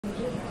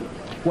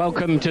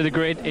Welcome to the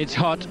grid. It's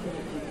hot,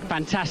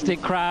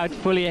 fantastic crowd,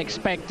 fully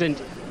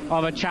expectant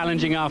of a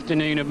challenging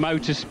afternoon of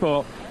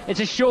motorsport. It's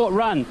a short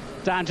run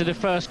down to the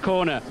first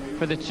corner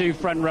for the two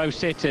front row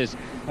sitters.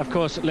 Of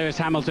course, Lewis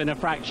Hamilton a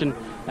fraction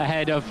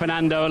ahead of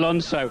Fernando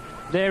Alonso.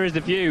 There is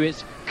the view.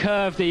 It's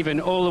curved even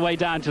all the way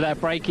down to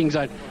that braking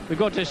zone. We've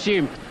got to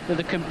assume that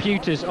the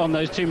computers on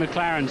those two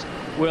McLarens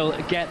will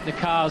get the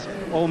cars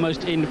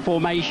almost in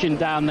formation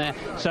down there,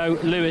 so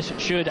Lewis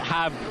should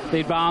have the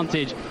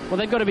advantage. What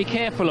they've got to be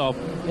careful of,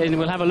 and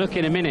we'll have a look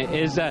in a minute,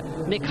 is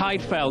Nick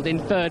Heidfeld in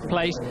third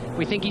place.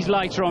 We think he's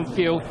lighter on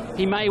fuel.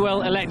 He may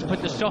well elect to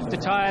put the softer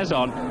tyres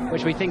on,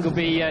 which we think will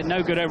be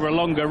no good over a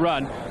longer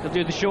run. He'll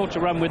do the shorter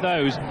run with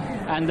those,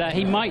 and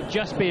he might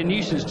just be a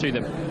nuisance to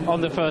them on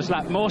the first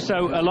lap, more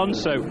so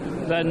Alonso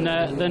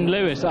than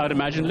Lewis, I would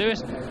imagine.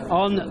 Lewis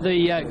on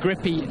the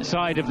grippy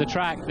side of the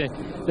track,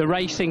 the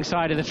racing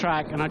side of the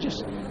track, and I just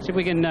see if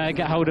we can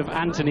get hold of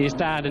Anthony, his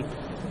dad. And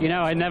you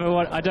know, I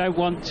don't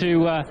want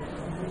to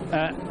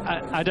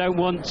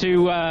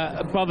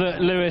bother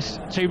Lewis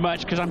too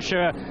much, because I'm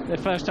sure the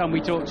first time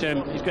we talk to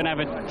him, he's going to have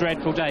a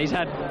dreadful day. He's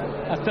had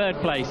a third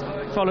place,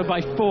 followed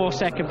by 4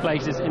 second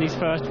places in his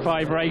first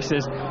 5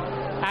 races.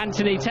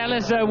 Anthony, tell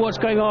us what's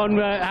going on.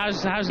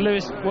 How's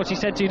Lewis? What's he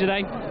said to you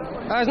today?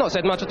 He's not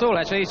said much at all,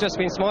 actually. He's just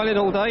been smiling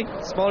all day,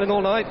 smiling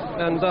all night,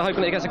 and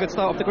hoping that he gets a good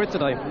start off the grid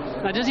today.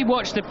 Now, does he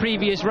watch the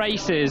previous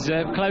races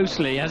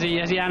closely? Has he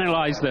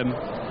analysed them?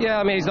 Yeah,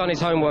 I mean, he's done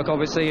his homework,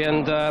 obviously,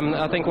 and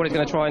I think what he's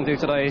going to try and do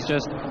today is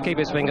just keep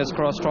his fingers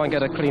crossed, try and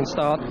get a clean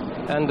start,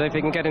 and if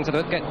he can get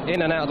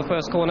in and out of the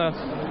first corner,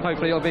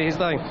 hopefully it'll be his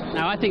day.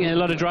 Now, I think a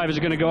lot of drivers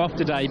are going to go off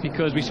today,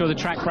 because we saw the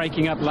track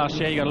breaking up last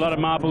year. You got a lot of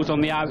marbles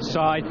on the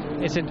outside.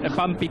 It's a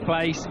bumpy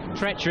place,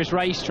 treacherous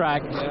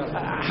racetrack.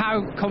 Yeah.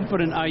 How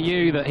confident are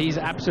you that he's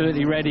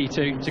absolutely ready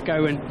to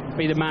go and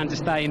be the man to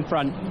stay in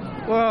front?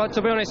 Well,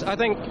 to be honest, I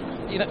think,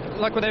 you know,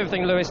 like with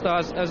everything Lewis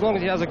does, as long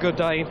as he has a good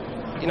day,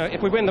 you know,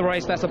 if we win the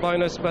race, that's a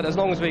bonus, but as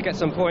long as we get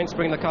some points,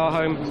 bring the car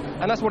home,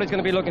 and that's what he's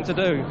going to be looking to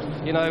do.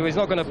 You know, he's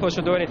not going to push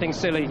or do anything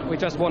silly. We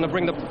just want to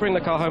bring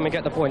the car home and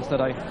get the points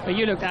today. But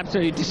you looked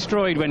absolutely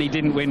destroyed when he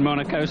didn't win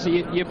Monaco, so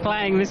you're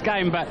playing this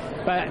game, but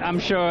I'm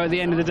sure at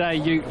the end of the day,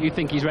 you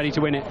think he's ready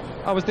to win it.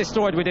 I was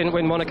destroyed we didn't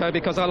win Monaco,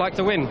 because I like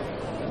to win.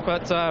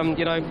 But,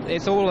 you know,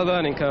 it's all a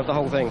learning curve, the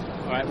whole thing.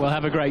 All right, well,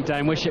 have a great day,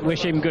 and wish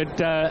him good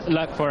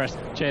luck for us.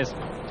 Cheers.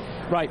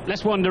 Right,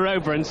 let's wander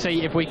over and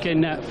see if we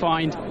can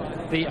find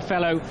the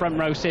fellow front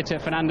row sitter,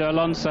 Fernando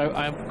Alonso.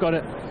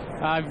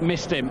 I've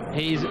missed him.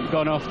 He's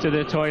gone off to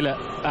the toilet,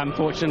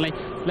 unfortunately.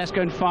 Let's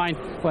go and find,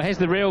 well, here's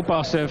the real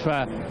boss of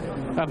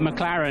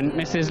McLaren,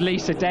 Mrs.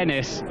 Lisa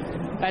Dennis.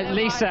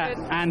 Lisa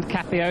and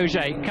Cathy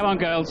Auger, come on,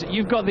 girls.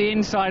 You've got the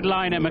inside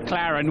line at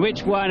McLaren.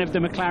 Which one of the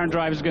McLaren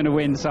drivers is going to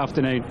win this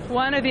afternoon?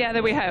 One or the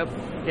other, we hope.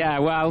 Yeah,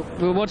 well,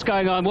 what's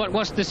going on?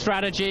 What's the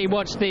strategy?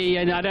 What's the,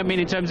 and I don't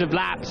mean in terms of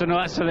laps and all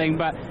that sort of thing,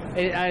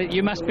 but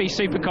you must be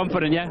super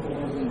confident, yeah?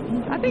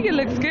 I think it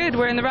looks good.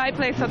 We're in the right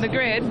place on the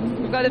grid.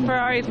 We've got the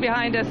Ferraris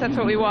behind us. That's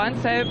what we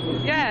want. So,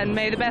 yeah, and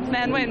may the best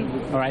man win.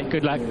 All right,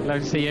 good luck.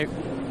 Love to see you.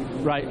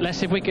 Right, let's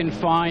see if we can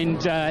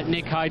find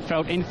Nick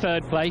Heidfeld in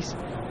third place.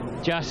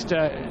 Just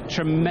a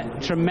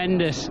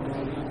tremendous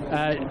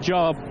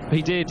job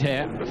he did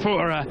here.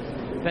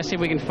 Let's see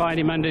if we can find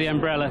him under the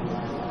umbrella.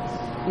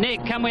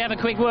 Nick, can we have a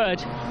quick word?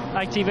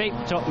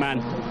 ITV, top man.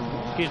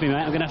 Excuse me, mate,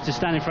 I'm going to have to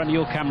stand in front of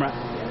your camera.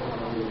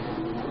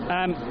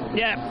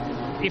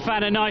 Yeah, you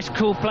found a nice,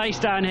 cool place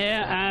down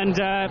here, and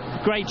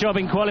great job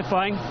in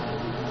qualifying.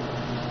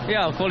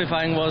 Yeah,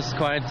 qualifying was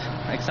quite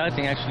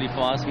exciting actually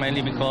for us,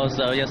 mainly because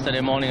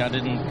yesterday morning I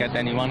didn't get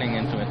any running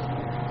into it.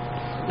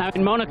 Now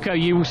in Monaco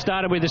you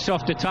started with the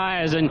softer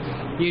tyres and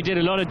you did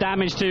a lot of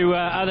damage to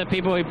other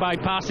people by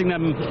passing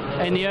them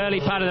in the early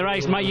part of the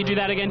race. Might you do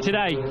that again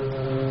today?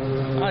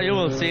 You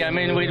will see. I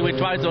mean, we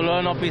try to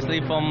learn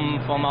obviously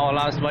from our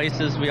last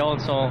races. We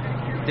also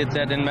did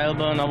that in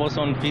Melbourne. I was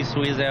on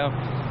P3 there.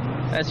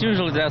 As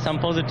usual, there are some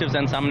positives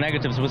and some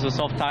negatives. With the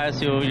soft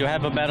tyres you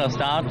have a better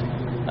start.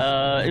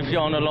 If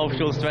you're on a low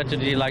fuel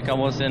strategy like I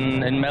was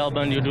in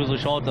Melbourne, you do the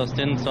shorter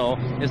stint, so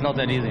it's not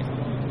that easy.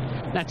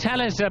 Now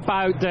tell us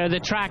about the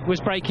track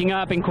was breaking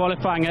up in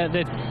qualifying at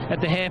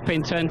the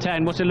hairpin turn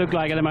 10. What's it look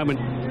like at the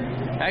moment?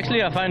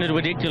 Actually, I find it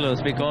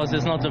ridiculous because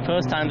it's not the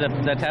first time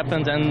that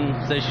happens, and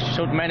they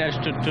should manage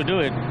to do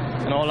it.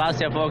 You know, last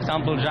year, for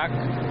example,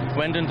 Jacques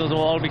went into the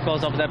wall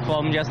because of that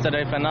problem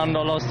yesterday.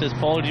 Fernando lost his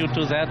pole due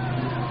to that.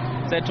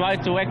 They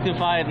tried to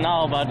rectify it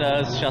now, but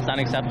it's just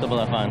unacceptable,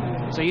 I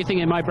find. So you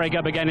think it might break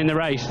up again in the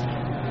race?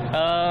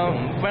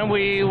 When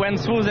we went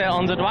through there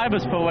on the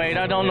drivers' parade,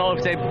 I don't know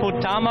if they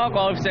put tarmac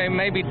or if they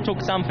maybe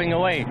took something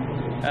away.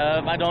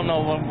 I don't know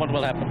what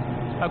will happen.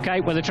 Okay,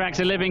 well the track's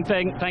a living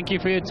thing. Thank you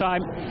for your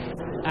time,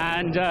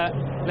 and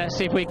let's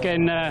see if we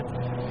can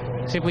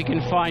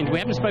find. We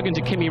haven't spoken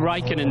to Kimi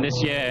Räikkönen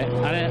this year.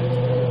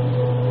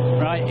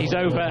 Right, he's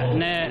over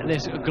near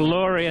this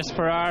glorious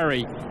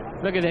Ferrari.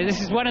 Look at this.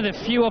 This is one of the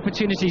few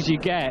opportunities you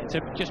get to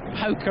just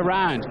poke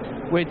around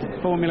with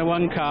Formula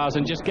One cars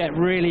and just get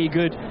really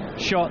good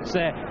shots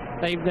there.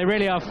 They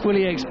really are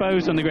fully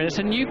exposed on the grid. It's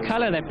a new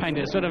colour they've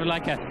painted, it's sort of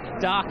like a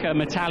darker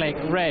metallic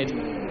red.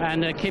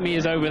 And Kimi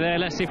is over there.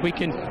 Let's see if we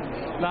can.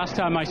 Last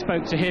time I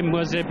spoke to him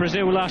was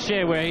Brazil last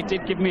year, where he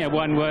did give me a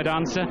one-word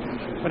answer,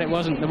 but it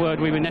wasn't the word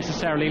we were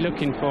necessarily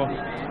looking for.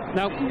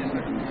 No.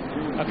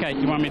 Okay,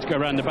 you want me to go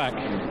around the back?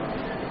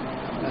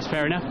 That's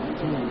fair enough.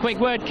 Quick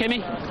word, Kimi.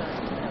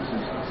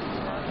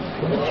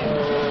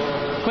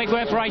 Quick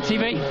word for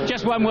ITV.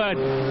 Just one word.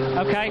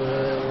 Okay.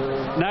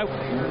 No,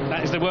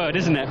 that is the word,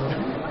 isn't it?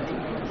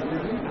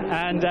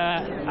 And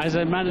as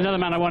another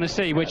man I want to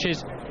see, which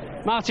is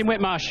Martin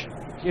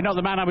Whitmarsh. You're not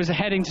the man I was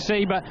heading to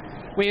see, but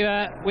we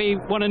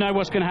want to know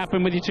what's going to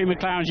happen with your two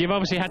McLarens. You've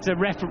obviously had to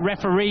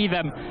referee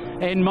them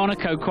in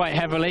Monaco quite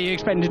heavily. Are you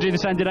expecting to do the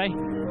same today?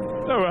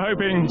 No, we're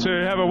hoping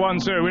to have a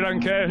 1-2. We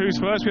don't care who's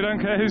first, we don't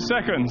care who's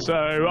second. So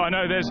I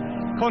know there's,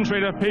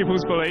 contrary to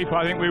people's belief,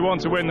 I think we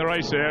want to win the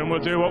race here, and we'll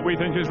do what we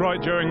think is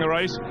right during the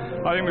race.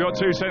 I think we've got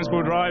two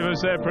sensible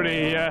drivers. They're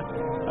pretty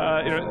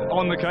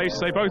on the case.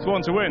 They both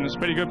want to win. It's a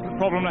pretty good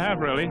problem to have,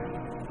 really.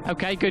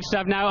 Okay, good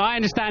stuff. Now, I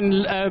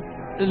understand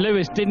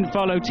Lewis didn't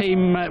follow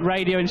team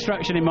radio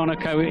instruction in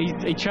Monaco.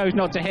 He chose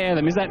not to hear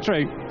them. Is that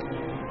true?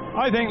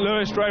 I think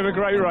Lewis drove a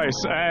great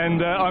race,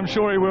 and I'm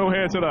sure he will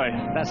here today.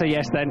 That's a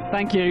yes then.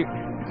 Thank you.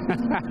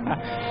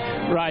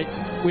 Right,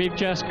 we've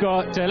just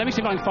got... let me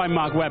see if I can find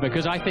Mark Webber,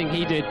 because I think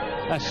he did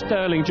a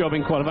sterling job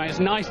in qualifying. It's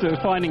nice that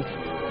we're finding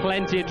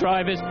plenty of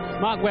drivers.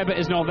 Mark Webber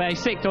is not there.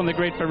 He's sixth on the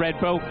grid for Red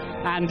Bull.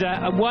 And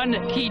one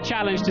key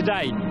challenge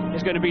today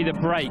is going to be the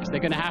brakes. They're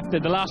going to have to,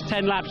 the last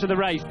 10 laps of the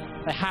race,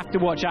 they have to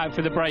watch out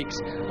for the brakes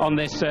on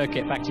this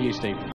circuit. Back to you, Steve.